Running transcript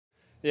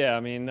Yeah,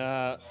 I mean,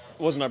 it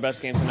wasn't our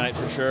best game tonight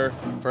for sure.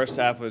 First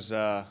half was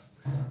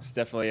it's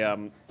definitely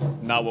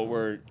not what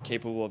we're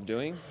capable of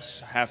doing.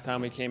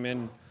 Halftime we came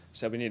in,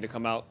 said we need to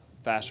come out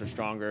faster,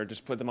 stronger,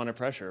 just put them under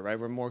pressure, right?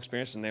 We're more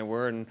experienced than they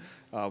were, and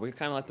we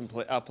kind of let them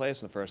outplay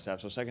us in the first half.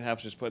 So second half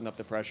was just putting up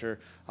the pressure.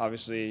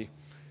 Obviously,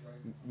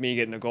 me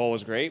getting the goal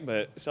was great,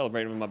 but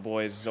celebrating with my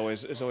boys is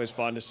always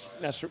fun.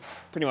 That's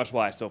pretty much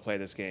why I still play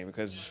this game,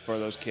 because it's for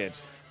those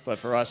kids. But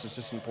for us, it's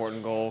just an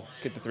important goal.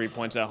 Get the 3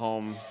 points at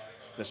home.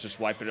 Let's just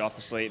wipe it off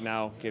the slate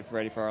now. Get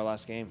ready for our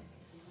last game.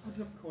 How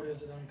difficult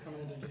is it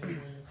coming into the game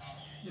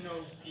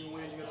where you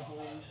win, you get a home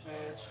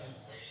match, and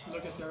you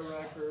look at their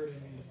record,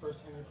 and the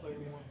first time you play,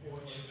 you won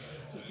poorly.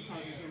 Just to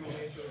kind of be human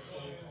nature,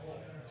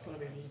 it's going to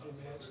be an easy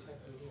match type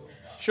of deal.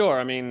 Sure,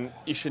 I mean,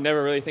 you should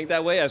never really think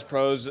that way. As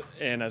pros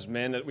and as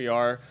men that we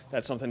are,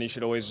 that's something you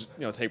should always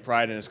take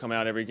pride in, is coming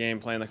out every game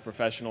playing like a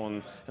professional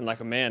and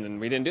like a man. And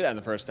we didn't do that in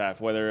the first half,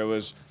 whether it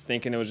was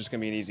thinking it was just going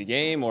to be an easy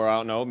game or, I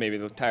don't know, maybe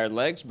the tired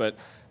legs. But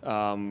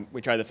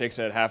we tried to fix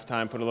it at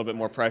halftime, put a little bit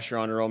more pressure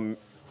on her own.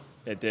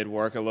 It did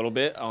work a little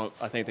bit.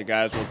 I think the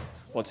guys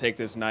will take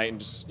this night and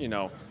just,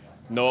 know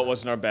it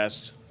wasn't our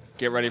best,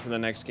 get ready for the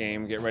next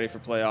game, get ready for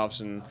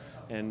playoffs,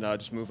 and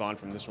just move on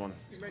from this one.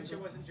 You mentioned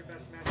it wasn't your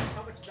best match.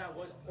 How much of that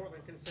was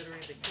Portland, considering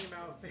they came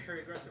out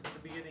very aggressive at the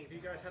beginning? If you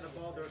guys had the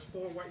ball, there was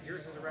 4 white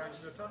jerseys around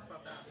you. So talk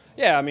about that.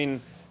 Yeah, I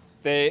mean,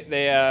 they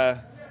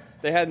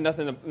had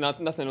nothing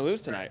to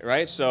lose tonight,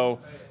 right? So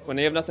when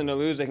they have nothing to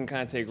lose, they can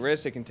kind of take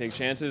risks, they can take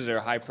chances.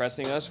 They're high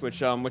pressing us,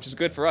 which is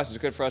good for us. It's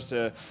good for us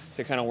to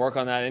kind of work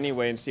on that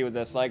anyway and see what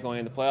that's like going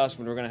into the playoffs.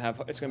 When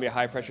it's going to be a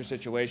high pressure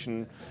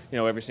situation,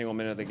 every single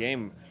minute of the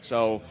game.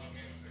 So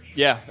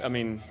yeah, I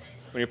mean,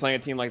 when you're playing a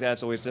team like that,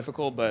 it's always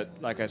difficult. But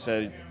like I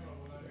said,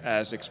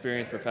 as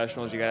experienced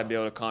professionals, you got to be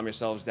able to calm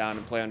yourselves down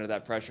and play under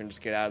that pressure and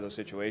just get out of those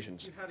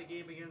situations. You had a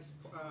game against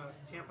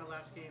Tampa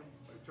last game,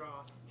 a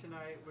draw.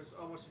 Tonight was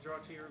almost a draw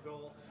to your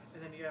goal.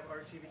 And then you have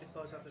RGV to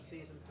close out the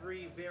season.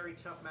 3 very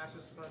tough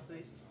matches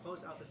to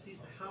close out the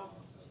season. How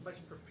much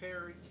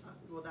prepared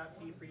will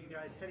that be for you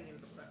guys heading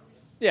into the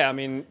playoffs? Yeah, I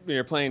mean, when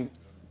you're playing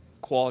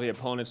quality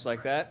opponents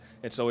like that,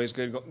 it's always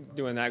good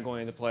doing that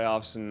going into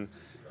playoffs and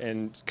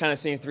kind of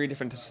seeing 3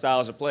 different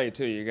styles of play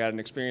too. You got an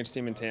experienced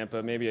team in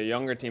Tampa, maybe a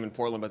younger team in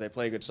Portland, but they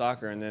play good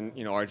soccer, and then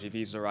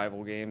RGV's a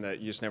rival game that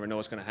you just never know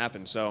what's going to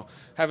happen. So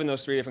having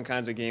those 3 different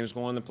kinds of games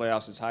going in the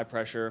playoffs, it's high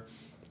pressure.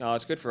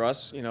 It's good for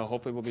us.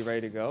 Hopefully we'll be ready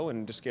to go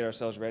and just get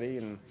ourselves ready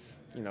and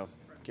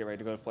get ready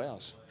to go to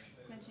playoffs.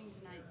 Mentioning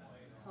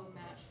tonight's home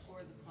match for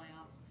the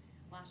playoffs.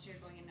 Last year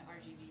going into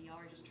RGV, y'all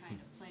were just trying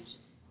to clinch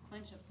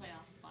a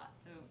playoff spot.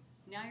 So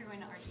now you're going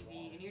to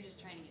RGV and you're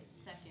just trying to get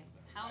second.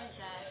 How is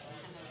that just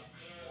kind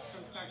of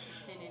from start to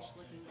finish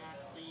looking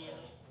back for you?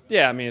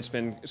 Yeah, I mean it's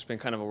been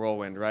kind of a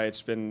whirlwind, right?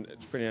 It's been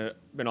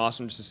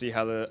awesome just to see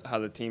how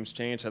the team's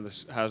changed,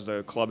 how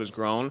the club has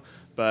grown.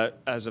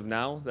 But as of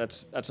now,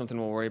 that's something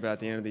we'll worry about at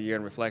the end of the year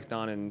and reflect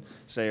on and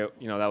say,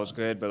 that was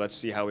good, but let's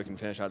see how we can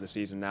finish out the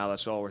season now.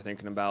 That's all we're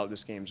thinking about.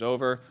 This game's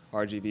over.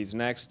 RGV's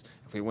next.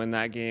 If we win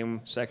that game,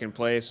 second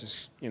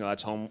place,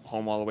 that's home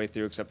all the way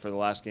through except for the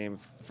last game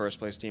if the first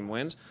place team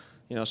wins.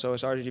 So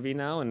it's RGV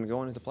now and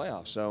going into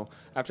playoffs. So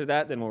after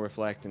that, then we'll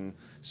reflect and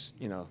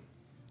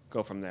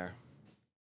go from there.